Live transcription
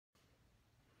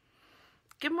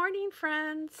Good morning,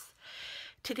 friends.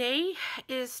 Today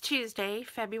is Tuesday,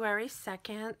 February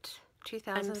 2nd, 2016.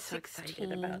 I'm so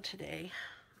excited about today.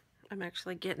 I'm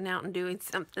actually getting out and doing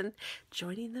something,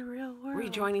 joining the real world,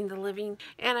 rejoining the living.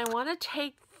 And I want to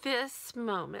take this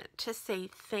moment to say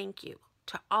thank you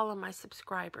to all of my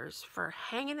subscribers for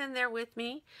hanging in there with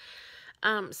me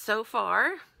so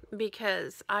far,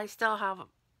 because I still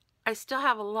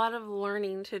have a lot of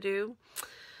learning to do.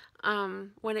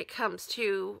 When it comes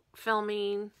to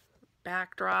filming,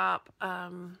 backdrop,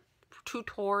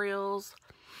 tutorials,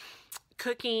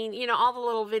 cooking, you know, all the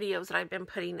little videos that I've been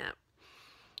putting up.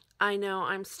 I know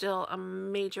I'm still a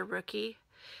major rookie,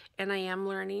 and I am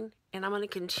learning, and I'm going to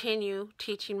continue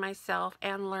teaching myself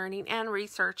and learning and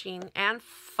researching and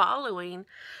following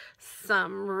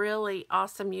some really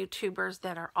awesome YouTubers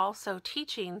that are also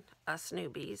teaching us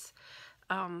newbies.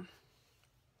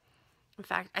 In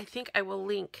fact, I think I will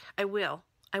link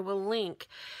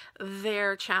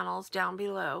their channels down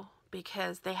below,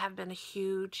 because they have been a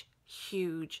huge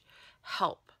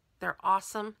help. They're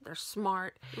awesome. They're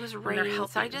smart. It was raining,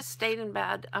 so I just stayed in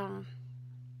bed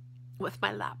with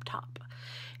my laptop,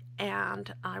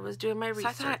 and I was doing my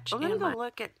research. So I thought, I'm gonna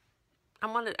look at.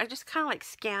 I just kind of like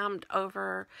scammed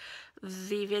over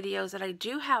the videos that I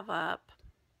do have up,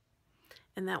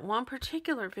 and that one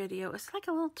particular video, it's like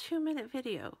a little 2-minute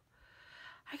video.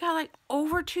 I got like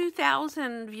over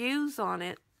 2,000 views on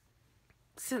it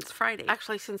since Friday.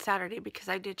 Actually, since Saturday, because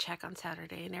I did check on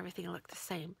Saturday and everything looked the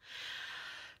same.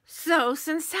 So,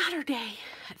 since Saturday,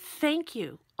 thank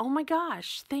you. Oh my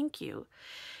gosh, thank you.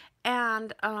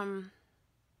 And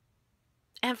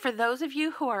for those of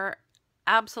you who are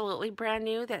absolutely brand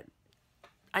new, that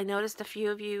I noticed a few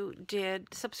of you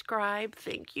did subscribe.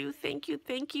 Thank you, thank you,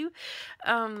 thank you.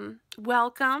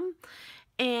 Welcome.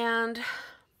 And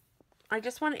I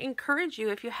just want to encourage you,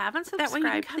 if you haven't subscribed, that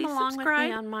way you can come along with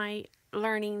me on my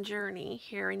learning journey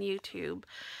here in YouTube.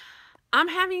 I'm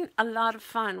having a lot of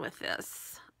fun with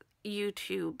this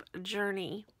YouTube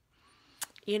journey.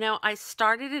 You know, I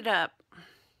started it up.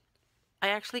 I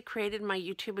actually created my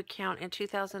YouTube account in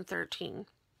 2013.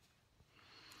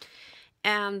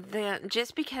 And then,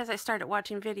 just because I started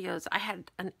watching videos, I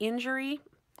had an injury,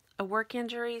 a work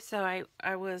injury, so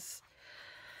I was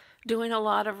doing a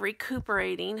lot of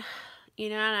recuperating. You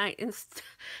know,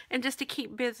 and just to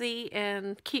keep busy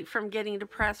and keep from getting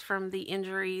depressed from the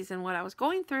injuries and what I was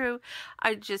going through,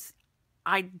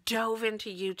 I dove into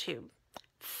YouTube,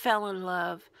 fell in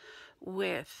love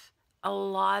with a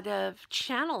lot of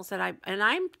channels that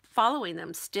I'm following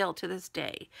them still to this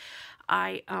day.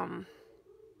 I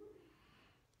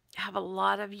have a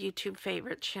lot of YouTube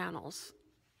favorite channels.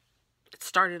 It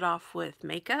started off with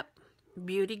makeup,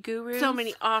 beauty gurus, so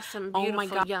many awesome,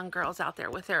 beautiful young girls out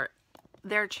there with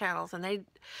their channels, and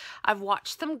I've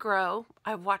watched them grow.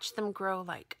 I've watched them grow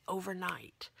like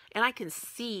overnight, and I can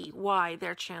see why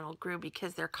their channel grew,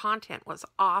 because their content was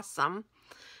awesome,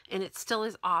 and it still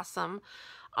is awesome.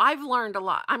 I've learned a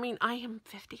lot. I mean, I am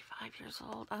 55 years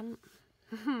old. I'm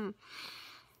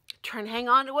trying to hang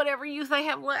on to whatever youth I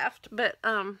have left, but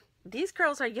these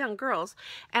girls are young girls,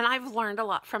 and I've learned a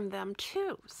lot from them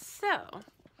too. So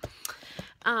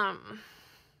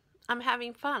I'm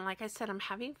having fun. Like I said, I'm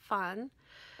having fun.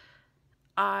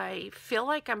 I feel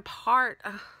like I'm part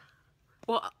of,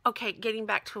 well, okay, getting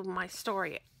back to my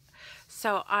story.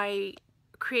 So I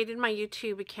created my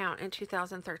YouTube account in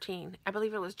 2013. I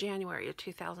believe it was January of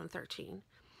 2013.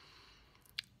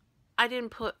 I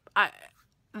didn't put,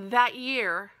 that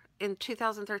year in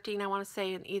 2013, I want to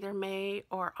say in either May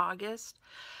or August,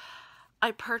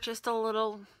 I purchased a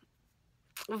little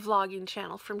vlogging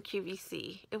channel from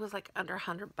QVC. It was like under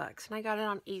 $100, and I got it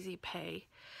on Easy Pay.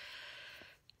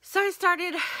 So I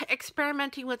started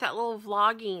experimenting with that little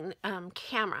vlogging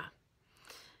camera,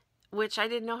 which I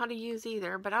didn't know how to use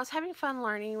either, but I was having fun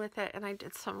learning with it, and I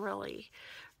did some really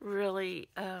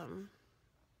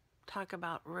talk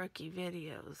about rookie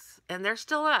videos, and they're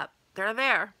still up. They're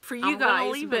there for you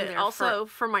guys, but also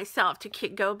for myself to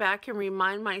go back and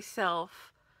remind myself,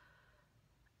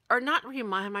 or not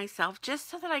remind myself, just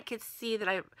so that I could see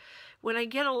that when I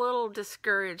get a little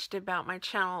discouraged about my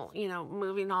channel, you know,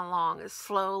 moving along as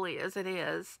slowly as it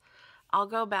is, I'll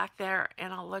go back there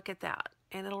and I'll look at that,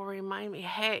 and it'll remind me,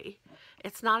 hey,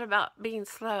 it's not about being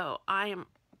slow. I am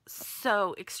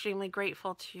so extremely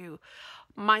grateful to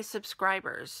my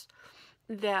subscribers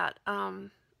that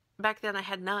back then I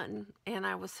had none, and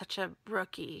I was such a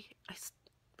rookie.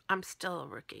 I'm still a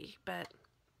rookie, but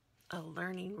a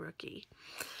learning rookie.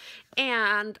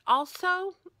 And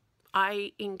also,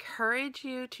 I encourage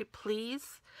you to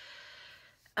please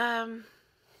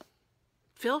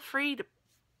feel free to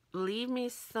leave me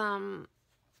some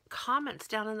comments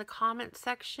down in the comment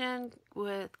section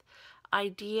with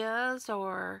ideas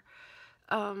or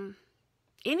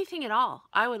anything at all.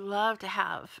 I would love to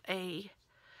have a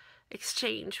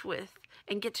exchange with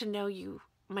and get to know you,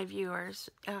 my viewers,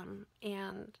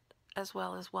 and as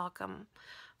well as welcome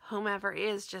whomever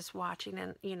is just watching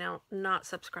and, you know, not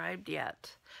subscribed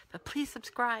yet. But please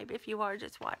subscribe if you are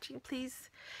just watching, please.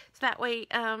 So that way,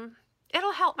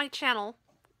 it'll help my channel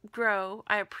grow.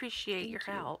 I appreciate your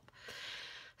help.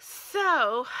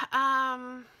 So,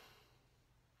 I'm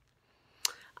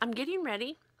getting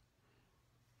ready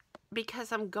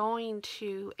because I'm going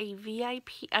to a VIP,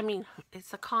 I mean,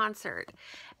 it's a concert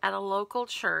at a local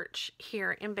church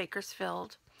here in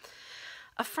Bakersfield.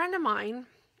 A friend of mine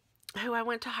who I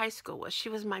went to high school with, she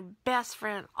was my best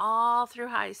friend all through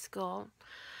high school.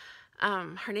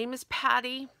 Her name is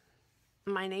Patty.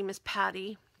 My name is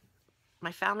Patty.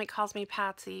 My family calls me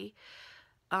Patsy.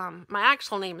 My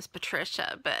actual name is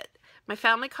Patricia, but my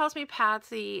family calls me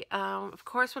Patsy. Of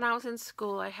course, when I was in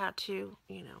school, I had to,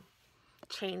 you know,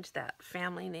 change that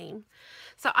family name.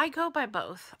 So I go by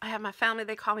both. I have my family,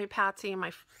 they call me Patsy, and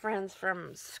my friends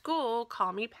from school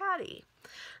call me Patty.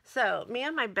 So me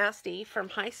and my bestie from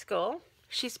high school,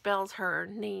 she spells her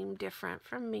name different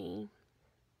from me.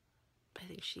 I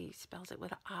think she spells it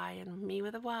with an I and me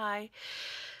with a Y.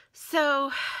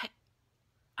 So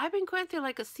I've been going through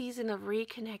like a season of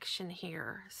reconnection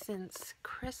here since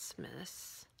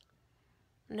Christmas.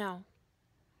 No,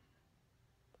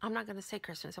 I'm not going to say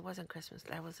Christmas. It wasn't Christmas.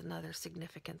 That was another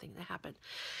significant thing that happened.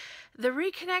 The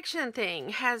reconnection thing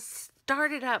has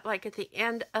started up like at the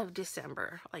end of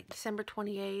December, like December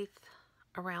 28th,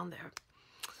 around there.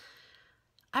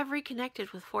 I've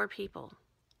reconnected with 4 people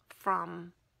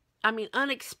from, I mean,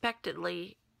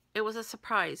 unexpectedly. It was a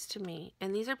surprise to me.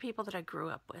 And these are people that I grew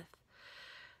up with.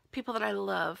 People that I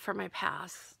love from my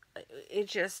past. It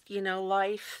just, you know,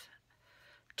 life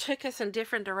took us in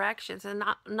different directions, and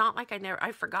not like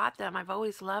I forgot them. I've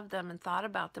always loved them and thought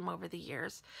about them over the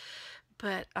years.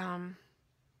 But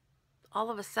all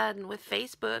of a sudden with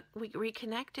Facebook, we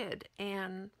reconnected,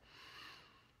 and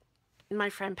my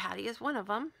friend Patty is one of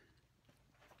them.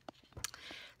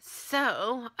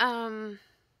 So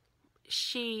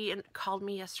she called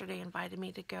me yesterday, invited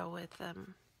me to go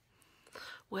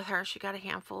with her. She got a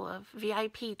handful of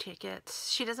VIP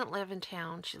tickets. She doesn't live in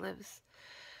town. She lives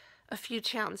a few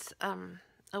towns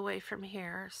away from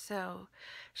here. So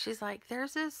she's like,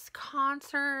 there's this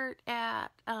concert at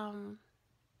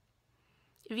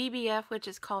VBF, which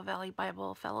is called Valley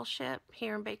Bible Fellowship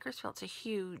here in Bakersfield. It's a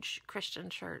huge Christian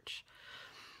church.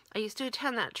 I used to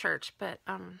attend that church, but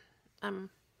I'm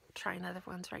trying other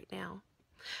ones right now.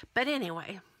 But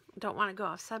anyway, don't want to go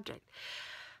off subject.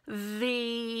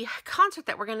 The concert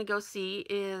that we're going to go see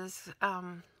is,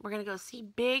 we're going to go see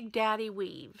Big Daddy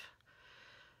Weave.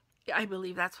 I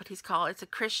believe that's what he's called. It's a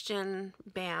Christian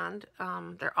band.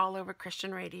 They're all over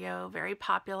Christian radio, very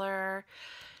popular.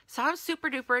 So I'm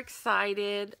super duper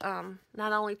excited,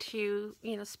 not only to,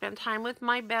 you know, spend time with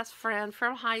my best friend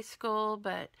from high school,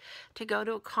 but to go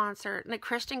to a concert, and a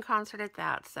Christian concert at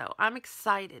that. So I'm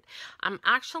excited. I'm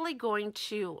actually going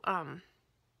to,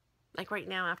 like right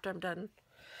now after I'm done,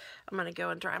 I'm going to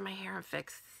go and dry my hair and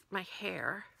fix my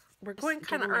hair. We're going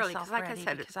kind of early, because like I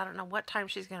said, because I don't know what time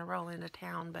she's going to roll into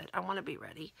town, but I want to be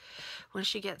ready when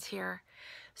she gets here.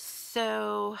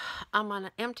 So I'm going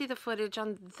to empty the footage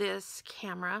on this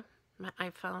camera, my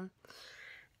iPhone,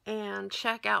 and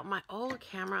check out my old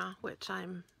camera, which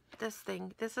this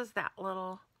is that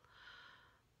little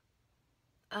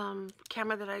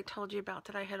camera that I told you about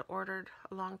that I had ordered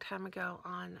a long time ago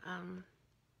on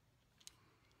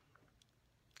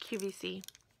QVC.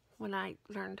 When I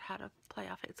learned how to play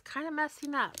off it. It's kind of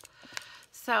messing up.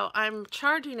 So I'm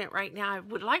charging it right now. I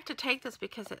would like to take this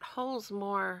because it holds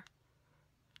more.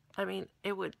 I mean,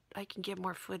 I can get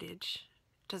more footage.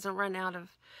 It doesn't run out of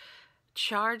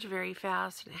charge very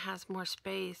fast, and it has more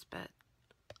space, but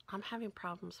I'm having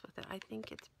problems with it. I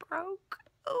think it's broke.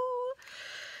 Oh.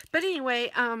 But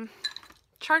anyway,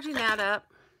 charging that up.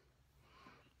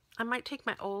 I might take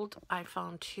my old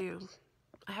iPhone too.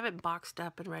 I have it boxed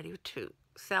up and ready to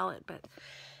sell it, but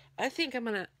I think I'm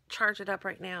going to charge it up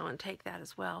right now and take that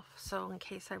as well. So in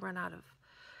case I run out of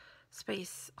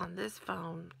space on this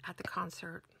phone at the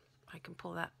concert, I can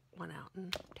pull that one out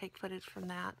and take footage from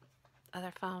that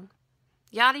other phone.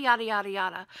 Yada, yada, yada,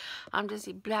 yada. I'm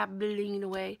just blabbling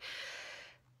away.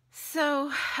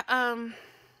 So, I'm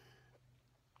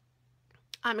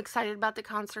excited about the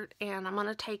concert, and I'm going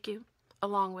to take you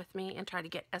along with me and try to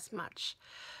get as much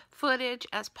footage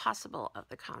as possible of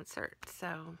the concert.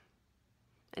 So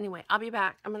anyway, I'll be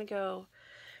back. I'm gonna go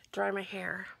dry my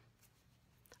hair.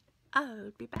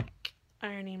 I'll be back.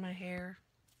 Ironing my hair.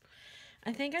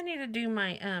 I think I need to do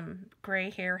my gray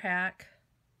hair hack.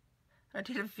 I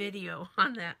did a video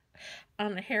on that,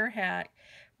 on the hair hack,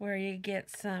 where you get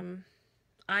some,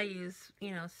 I use,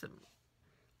 you know, some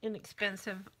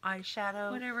inexpensive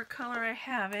eyeshadow, whatever color I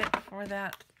have it for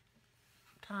that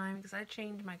time, because I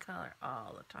change my color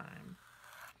all the time.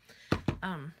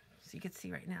 So you can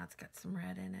see right now it's got some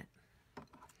red in it.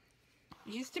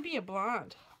 It used to be a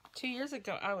blonde. 2 years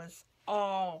ago I was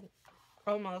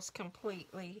almost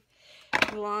completely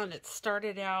blonde. It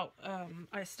started out,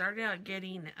 I started out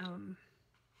getting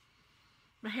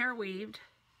my hair weaved.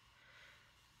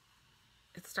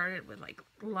 It started with like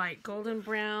light golden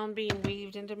brown being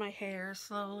weaved into my hair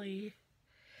slowly,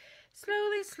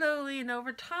 and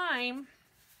over time,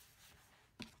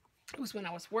 it was when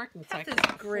I was working. So I had this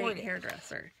great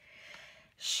hairdresser.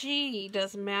 She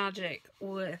does magic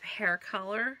with hair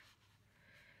color,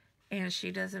 and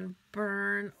she doesn't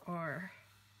burn or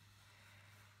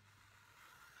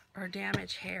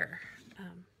damage hair.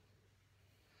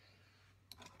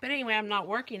 But anyway, I'm not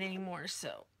working anymore,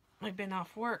 so I've been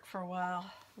off work for a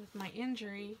while with my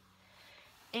injury,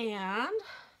 and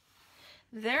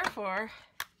therefore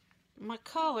my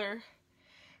color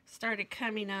started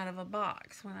coming out of a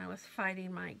box when I was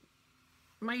fighting my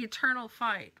eternal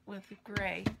fight with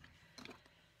gray.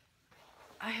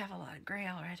 I have a lot of gray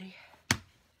already,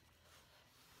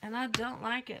 and I don't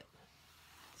like it.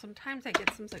 Sometimes I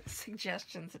get some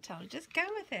suggestions that tell me, just go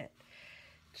with it.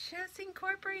 Just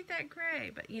incorporate that gray.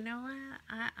 But you know what?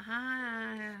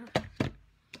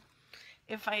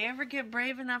 If I ever get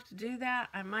brave enough to do that,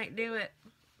 I might do it,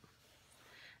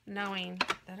 knowing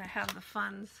that I have the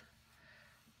funds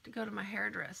to go to my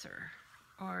hairdresser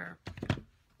or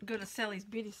go to Sally's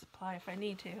Beauty Supply if I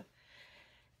need to,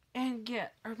 and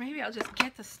or maybe I'll just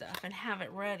get the stuff and have it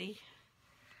ready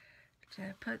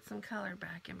to put some color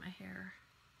back in my hair.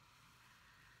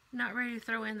 Not ready to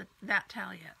throw in that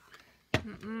towel yet.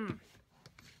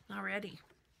 Not ready.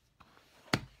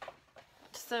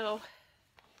 So,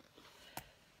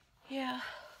 yeah.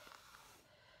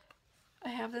 I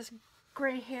have this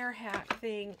gray hair hack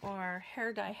thing, or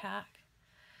hair dye hack,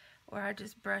 where I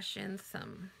just brush in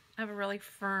some, I have a really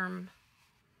firm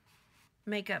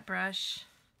makeup brush,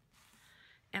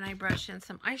 and I brush in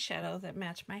some eyeshadow that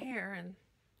match my hair, and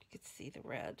you can see the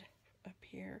red up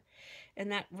here.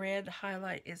 And that red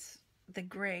highlight is the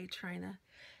gray trying to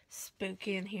spook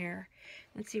in here.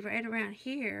 And see right around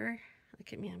here,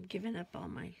 look at me, I'm giving up all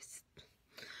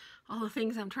the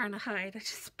things I'm trying to hide. I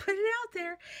just put it out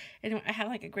there. And I have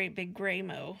like a great big gray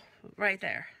mo right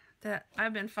there that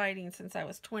I've been fighting since I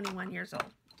was 21 years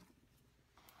old.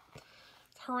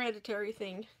 It's a hereditary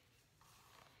thing.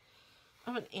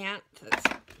 I have an aunt that's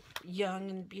young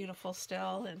and beautiful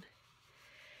still, and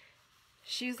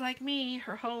she's like me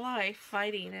her whole life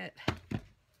fighting it.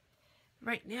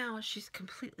 Right now, she's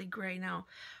completely gray. Now,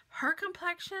 her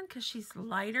complexion, because she's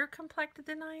lighter complected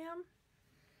than I am,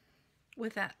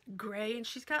 with that gray, and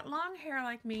she's got long hair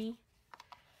like me,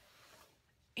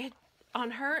 on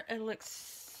her, it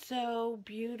looks so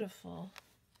beautiful.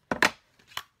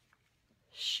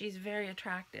 She's very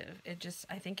attractive.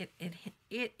 I think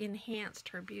it enhanced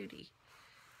her beauty.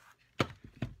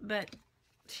 But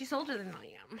she's older than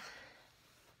I am.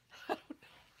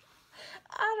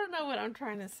 I don't know what I'm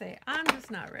trying to say. I'm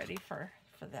just not ready for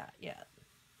that yet.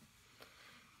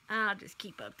 I'll just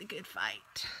keep up the good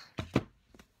fight.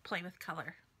 Play with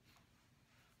color.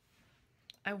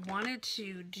 I wanted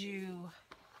to do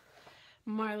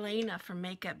Marlena from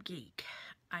Makeup Geek.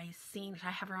 I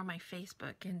have her on my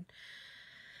Facebook, and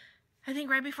I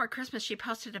think right before Christmas she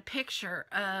posted a picture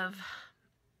of,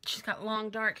 she's got long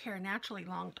dark hair, naturally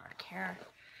long dark hair,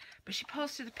 but she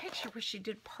posted a picture where she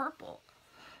did purple.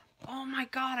 Oh my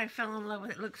God, I fell in love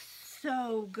with it. It looks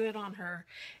so good on her.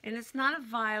 And it's not a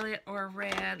violet or a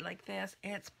red like this.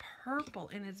 It's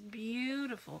purple, and it's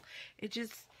beautiful. It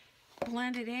just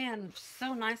blended in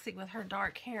so nicely with her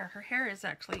dark hair. Her hair is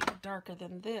actually darker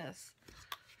than this.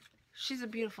 She's a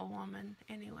beautiful woman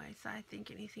anyway, so I think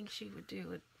anything she would do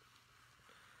would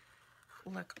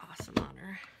look awesome on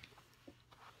her.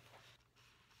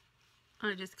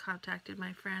 I just contacted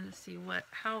my friend to see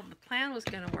how the plan was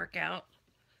going to work out.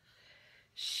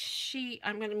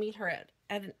 I'm going to meet her at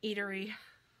an eatery,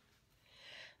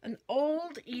 an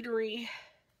old eatery.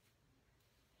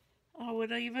 I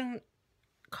would even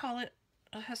call it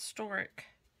a historic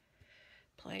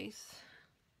place.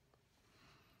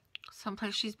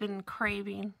 Someplace she's been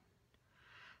craving.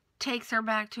 Takes her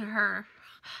back to her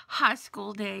high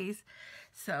school days.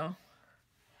 So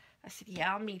I said,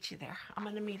 yeah, I'll meet you there. I'm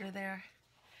going to meet her there.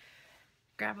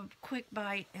 grab a quick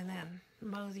bite, and then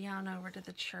mosey on over to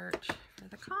the church for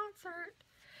the concert.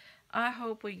 I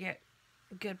hope we get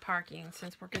good parking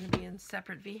since we're going to be in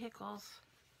separate vehicles.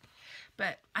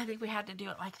 But I think we had to do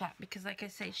it like that because, like I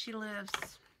say, she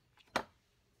doesn't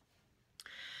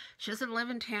live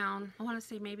in town. I want to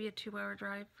say maybe a 2-hour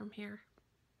drive from here.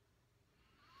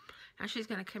 And she's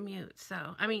going to commute.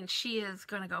 So, I mean, she is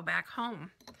going to go back home.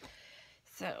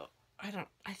 So, I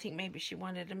think maybe she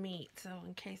wanted to meet. So,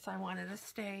 in case I wanted to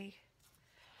stay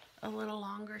a little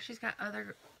longer. She's got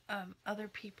other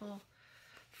people,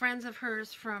 friends of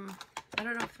hers from, I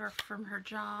don't know if they're from her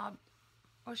job.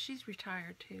 Oh, she's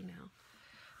retired too now.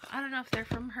 I don't know if they're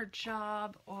from her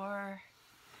job or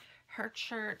her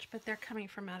church, but they're coming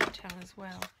from out of town as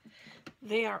well.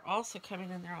 They are also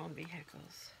coming in their own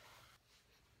vehicles.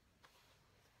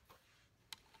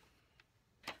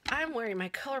 I'm wearing my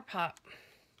ColourPop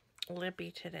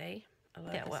lippy today. I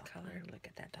love this color. Look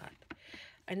at that dot.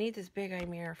 I need this big eye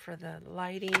mirror for the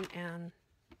lighting and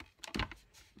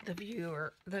the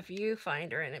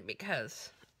viewfinder in it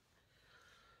because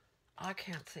I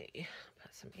can't see.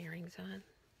 Put some earrings on.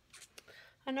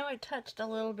 I know I touched a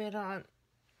little bit on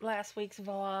last week's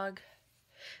vlog.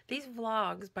 These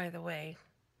vlogs, by the way,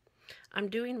 I'm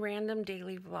doing random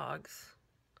daily vlogs.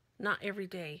 Not every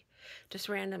day, just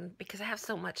random, because I have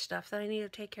so much stuff that I need to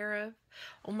take care of.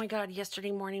 Oh my God,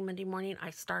 yesterday morning, Monday morning, I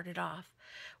started off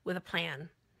with a plan.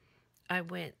 I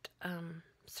went,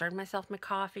 served myself my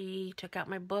coffee, took out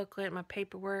my booklet, my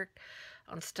paperwork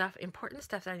on stuff, important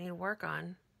stuff that I need to work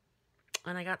on.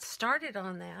 And I got started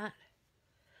on that.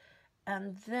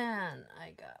 And then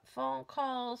I got phone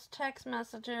calls, text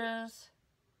messages,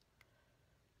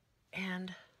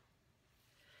 and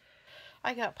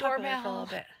I got doorbell for a little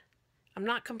bit. I'm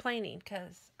not complaining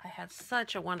because I had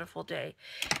such a wonderful day.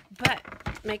 But,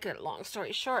 make it a long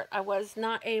story short, I was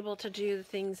not able to do the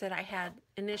things that I had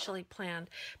initially planned.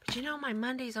 But you know, my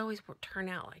Mondays always turn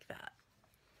out like that.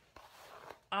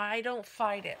 I don't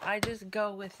fight it. I just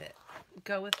go with it.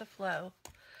 Go with the flow.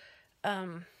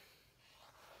 And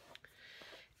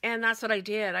that's what I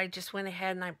did. I just went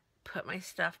ahead and I put my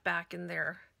stuff back in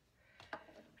their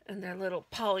little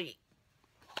poly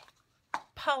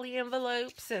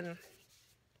envelopes and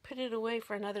put it away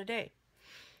for another day,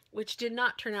 which did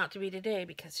not turn out to be today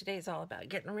because today's all about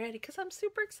getting ready because I'm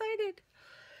super excited.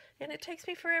 And it takes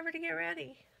me forever to get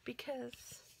ready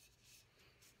because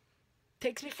it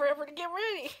takes me forever to get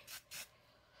ready.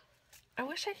 I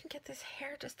wish I could get this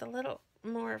hair just a little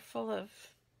more full of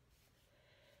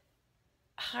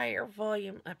higher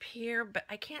volume up here, but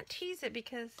I can't tease it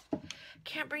because I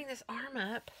can't bring this arm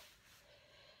up,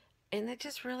 and it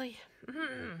just really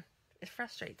it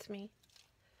frustrates me.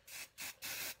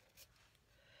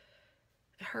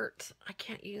 It hurts. I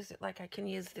can't use it like I can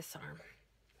use this arm.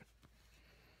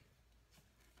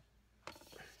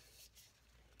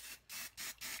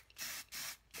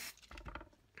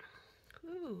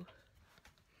 Ooh,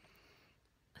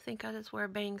 I think I just wear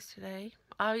bangs today.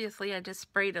 Obviously I just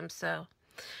sprayed them, so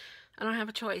I don't have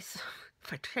a choice.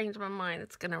 If I change my mind,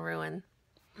 it's gonna ruin.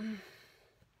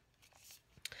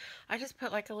 I just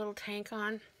put like a little tank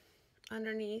on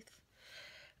underneath.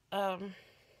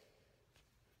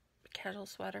 Casual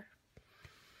sweater.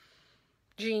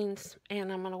 Jeans.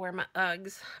 And I'm gonna wear my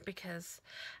Uggs because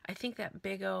I think that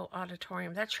big old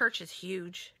auditorium, that church is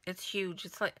huge. It's huge.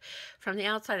 It's like, from the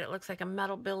outside it looks like a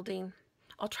metal building.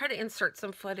 I'll try to insert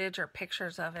some footage or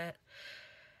pictures of it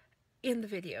in the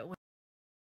video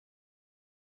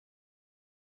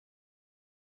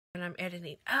when I'm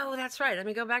editing. Oh, that's right. Let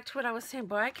me go back to what I was saying.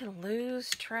 Boy, I can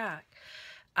lose track.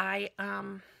 I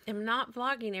am not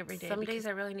vlogging every day. Some days I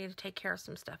really need to take care of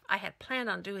some stuff. I had planned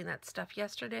on doing that stuff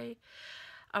yesterday.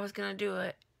 I was going to do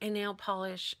a nail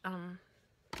polish,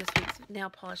 this week's nail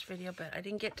polish video, but I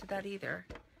didn't get to that either.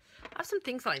 I have some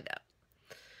things lined up.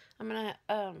 I'm going to,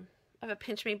 I have a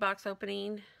pinch me box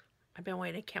opening. I've been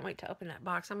waiting. Can't wait to open that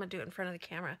box. I'm going to do it in front of the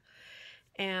camera.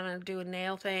 And I'm going to do a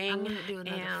nail thing. I'm going to do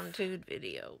another food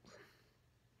video.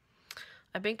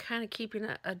 I've been kind of keeping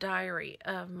a diary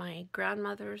of my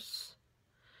grandmother's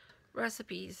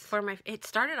recipes for my, it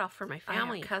started off for my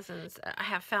family. I have cousins. I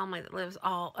have family that lives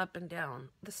all up and down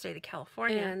the state of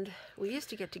California. And we used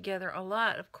to get together a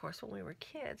lot, of course, when we were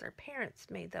kids. Our parents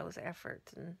made those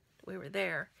efforts and we were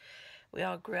there. We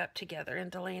all grew up together in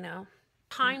Delano.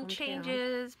 Time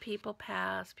changes, people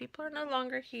pass, people are no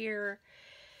longer here.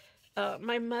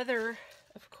 My mother,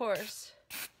 of course,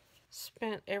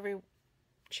 spent every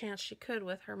chance she could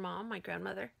with her mom, my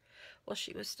grandmother, while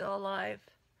she was still alive.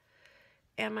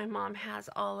 And my mom has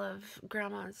all of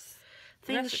Grandma's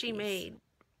things she made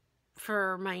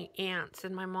for my aunts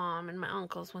and my mom and my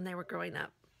uncles when they were growing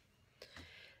up.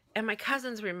 And my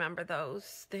cousins remember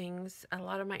those things. A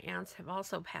lot of my aunts have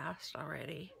also passed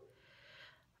already.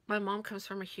 My mom comes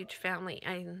from a huge family,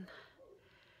 and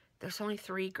there's only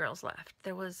 3 girls left.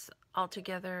 There was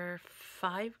altogether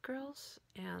 5 girls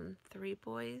and 3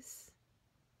 boys,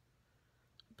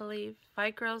 I believe.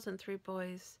 5 girls and 3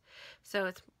 boys. So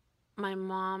it's my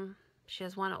mom. She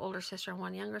has 1 older sister and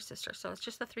 1 younger sister. So it's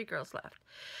just the 3 girls left.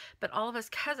 But all of us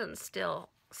cousins still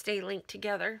stay linked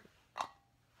together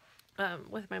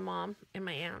with my mom and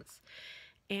my aunts.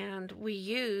 And we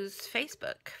use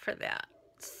Facebook for that.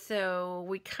 So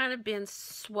we kind of been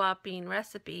swapping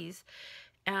recipes,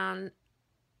 and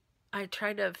I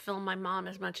try to film my mom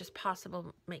as much as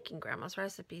possible making grandma's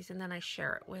recipes, and then I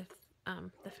share it with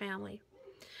the family.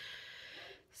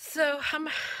 So I'm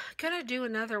gonna do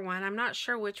another one. I'm not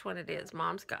sure which one it is.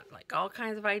 Mom's got like all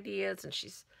kinds of ideas, and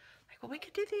she's like, well, we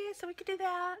could do this and we could do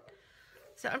that.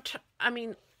 So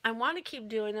I want to keep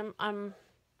doing them. I'm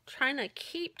trying to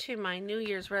keep to my New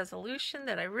Year's resolution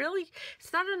that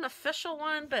it's not an official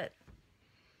one, but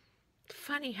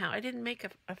funny how I didn't make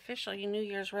an official New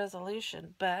Year's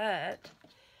resolution, but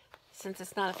since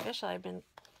it's not official, I've been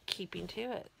keeping to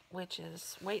it, which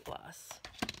is weight loss.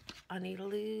 I need to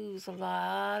lose a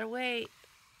lot of weight.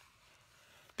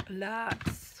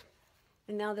 Lots.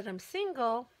 And now that I'm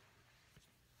single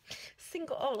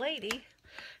old lady,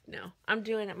 no, I'm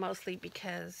doing it mostly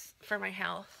because for my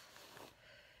health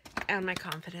and my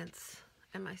confidence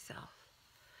in myself.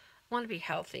 I want to be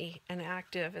healthy and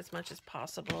active as much as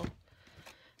possible.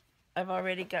 I've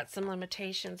already got some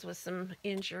limitations with some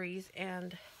injuries,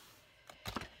 and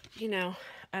you know,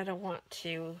 I don't want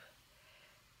to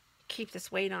keep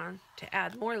this weight on to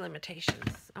add more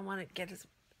limitations. I want to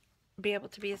be able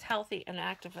to be as healthy and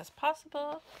active as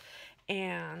possible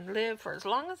and live for as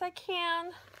long as I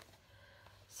can,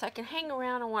 so I can hang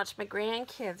around and watch my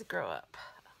grandkids grow up.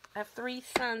 I have 3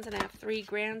 sons and I have 3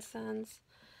 grandsons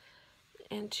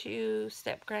and 2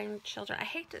 step-grandchildren. I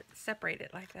hate to separate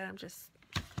it like that.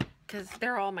 Because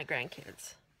they're all my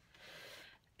grandkids.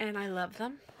 And I love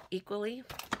them equally,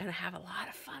 and I have a lot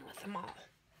of fun with them all.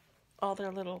 All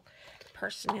their little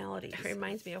personalities. It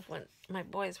reminds me of when my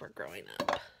boys were growing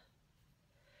up.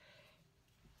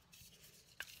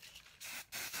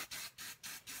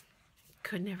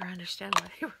 Could never understand why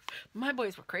they were. My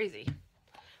boys were crazy.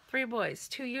 3 boys,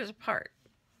 2 years apart.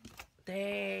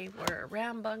 They were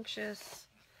rambunctious,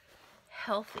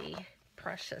 healthy,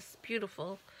 precious,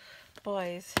 beautiful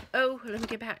boys. Oh, let me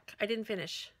get back. I didn't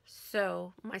finish.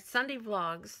 So my Sunday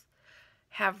vlogs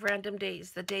have random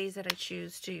days, the days that I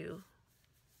choose to,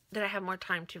 that I have more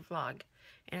time to vlog,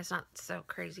 and it's not so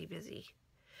crazy busy.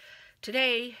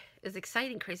 Today is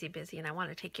exciting, crazy busy, and I want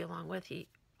to take you along with you.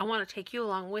 I want to take you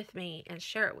along with me and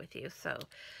share it with you. So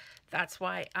that's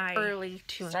why I early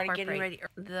to started getting ready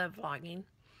the vlogging.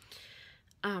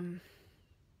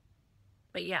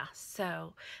 But yeah,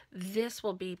 so this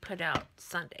will be put out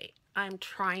Sunday. I'm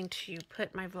trying to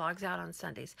put my vlogs out on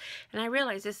Sundays. And I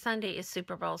realize this Sunday is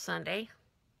Super Bowl Sunday.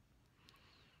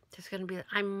 There's going to be,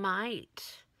 I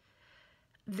might,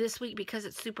 this week, because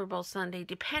it's Super Bowl Sunday,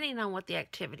 depending on what the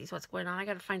activities, what's going on, I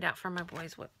got to find out from my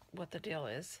boys what the deal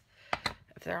is.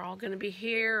 If they're all going to be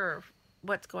here or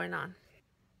what's going on.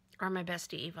 Or my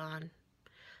bestie Yvonne.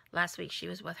 Last week she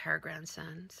was with her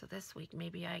grandson, so this week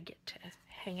maybe I get to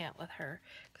hang out with her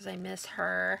because I miss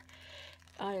her.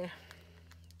 I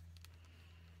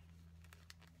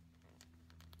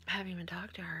haven't even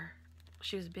talked to her.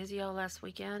 She was busy all last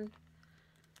weekend.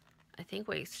 I think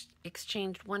we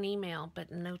exchanged 1 email,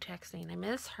 but no texting. I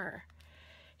miss her.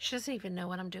 She doesn't even know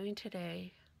what I'm doing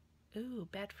today. Ooh,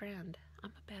 bad friend.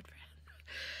 I'm a bad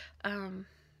friend.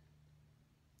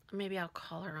 Maybe I'll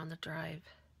call her on the drive.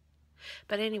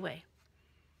 But anyway,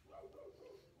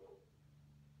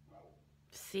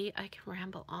 see, I can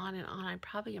ramble on and on. I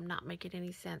probably am not making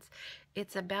any sense.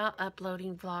 It's about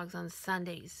uploading vlogs on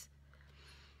Sundays.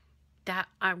 That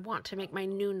I want to make my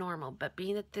new normal. But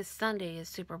being that this Sunday is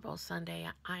Super Bowl Sunday,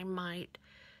 I might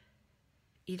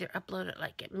either upload it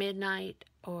like at midnight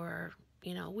or,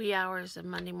 you know, wee hours of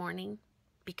Monday morning,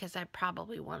 because I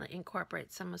probably want to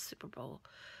incorporate some of Super Bowl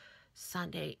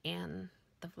Sunday in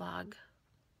the vlog.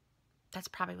 That's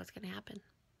probably what's going to happen.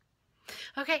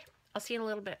 Okay, I'll see you in a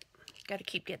little bit. Got to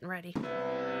keep getting ready.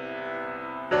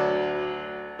 A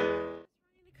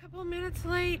couple minutes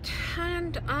late,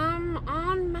 and I'm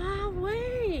on my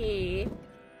way.